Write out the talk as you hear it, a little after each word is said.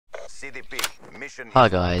Hi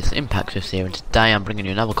guys, ImPacT here, and today I'm bringing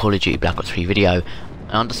you another Call of Duty Black Ops 3 video.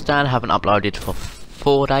 I understand I haven't uploaded for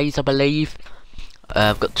 4 days, I believe.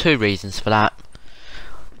 I've got two reasons for that.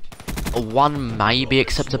 One may be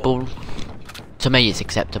acceptable. To me it's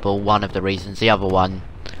acceptable, one of the reasons. The other one,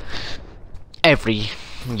 every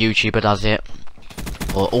YouTuber does it.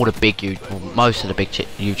 Or all the big or most of the big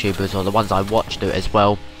YouTubers, or the ones I watch, do it as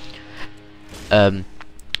well.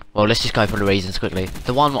 Well, let's just go through the reasons quickly.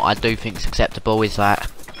 The one what I do think is acceptable is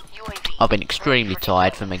that I've been extremely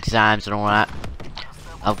tired from exams and all that.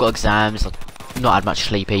 I've got exams, I've not had much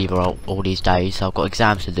sleep either all these days, so I've got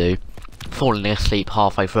exams to do. Falling asleep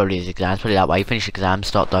halfway through these exams, put it that way, finish exams,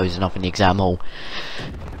 start dozing off in the exam hall.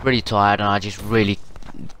 Really tired, and I just really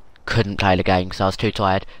couldn't play the game because I was too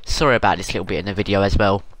tired. Sorry about this little bit in the video as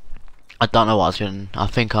well. I don't know what I was doing. I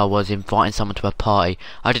think I was inviting someone to a party.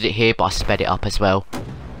 I did it here, but I sped it up as well,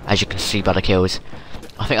 as you can see by the kills.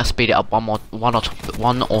 I think I speed it up once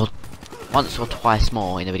or twice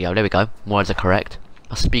more in the video. There we go. Words are correct.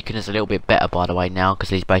 My speaking is a little bit better, by the way, now because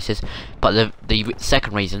of these braces. But the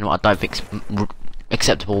second reason, what I don't think is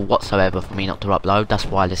acceptable whatsoever for me not to upload. That's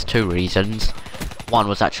why there's two reasons. One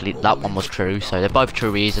was actually, that one was true, so they're both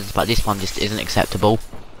true reasons, but this one just isn't acceptable.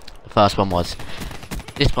 The first one was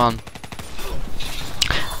this one.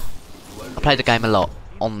 I played the game a lot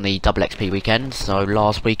on the double XP weekend, so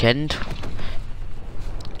last weekend,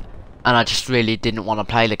 and I just really didn't want to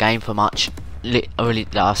play the game for much.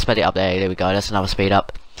 I sped it up there. There we go. That's another speed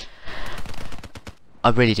up. I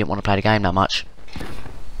really didn't want to play the game that much.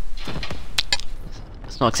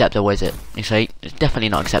 It's not acceptable, is it? You see, it's definitely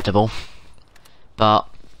not acceptable. But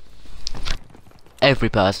every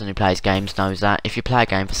person who plays games knows that if you play a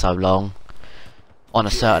game for so long, on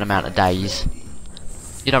a certain amount of days,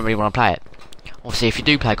 you don't really want to play it. Obviously, if you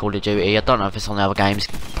do play Call of Duty, I don't know if it's on the other games,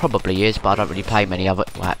 probably is, but I don't really play many other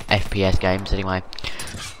FPS games anyway.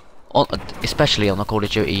 Especially on the Call of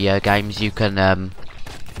Duty games, you can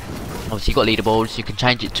obviously you've got leaderboards, you can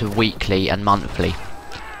change it to weekly and monthly,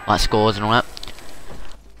 like scores and all that.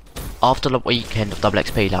 After the weekend of double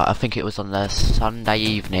XP, like I think it was on the Sunday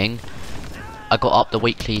evening, I got up the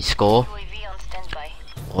weekly score,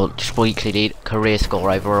 or just weekly career score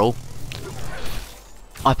overall.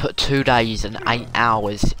 I put 2 days and 8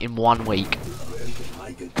 hours in 1 week.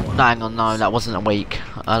 No, hang on, no, that wasn't a week.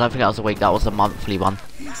 I don't think that was a week, that was a monthly one.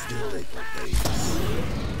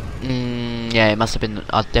 Yeah, it must have been,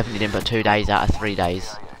 I definitely didn't put 2 days out of 3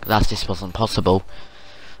 days. That just wasn't possible.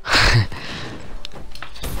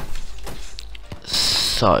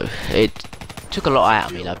 So, it took a lot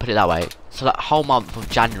out of me though, put it that way. So that whole month of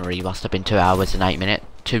January must have been 2 hours and 8 minutes.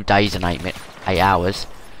 2 days and 8 hours.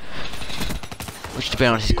 Which, to be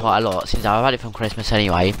honest, is quite a lot, since I've had it from Christmas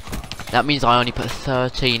anyway. That means I only put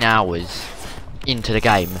 13 hours into the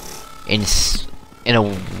game in a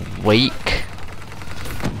week,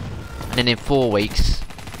 and then in 4 weeks.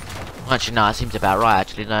 Actually, no, that seems about right.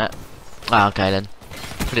 Actually, no. Oh, okay then.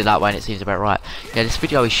 Put it that way, and it seems about right. Yeah, this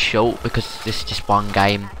video is short because this is just one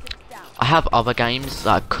game. I have other games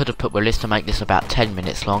that I could have put with a list to make this about 10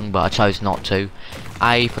 minutes long, but I chose not to.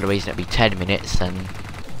 A, for the reason it'd be 10 minutes, and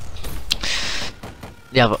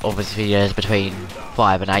the other obvious videos between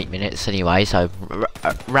 5 and 8 minutes anyway, so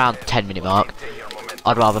around 10-minute mark.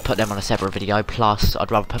 I'd rather put them on a separate video, plus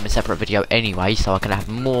I'd rather put them in a separate video anyway, so I can have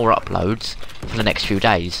more uploads for the next few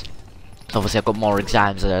days. So obviously I've got more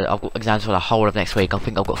exams, I've got exams for the whole of next week. I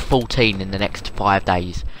think I've got 14 in the next 5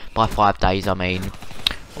 days. By 5 days I mean,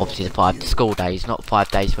 obviously the 5 school days, not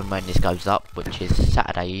 5 days from when this goes up, which is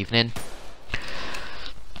Saturday evening.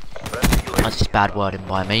 That's just bad wording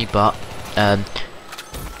by me, but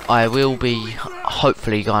I will be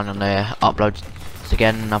hopefully going on there uploads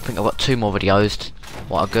again. I think I've got 2 more videos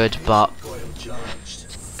what are good, but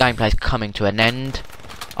gameplay's coming to an end.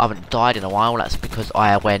 I haven't died in a while. That's because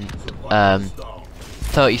I went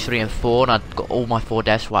 33 and 4, and I got all my 4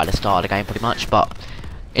 deaths right at the start of the game pretty much. But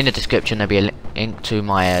in the description there'll be a link to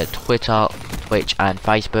my Twitter, Twitch and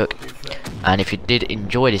Facebook. And if you did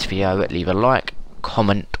enjoy this video, leave a like,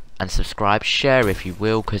 comment and subscribe, share if you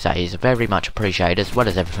will, because that is very much appreciated, as well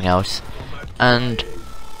as everything else. And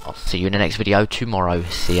I'll see you in the next video tomorrow.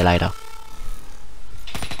 See you later.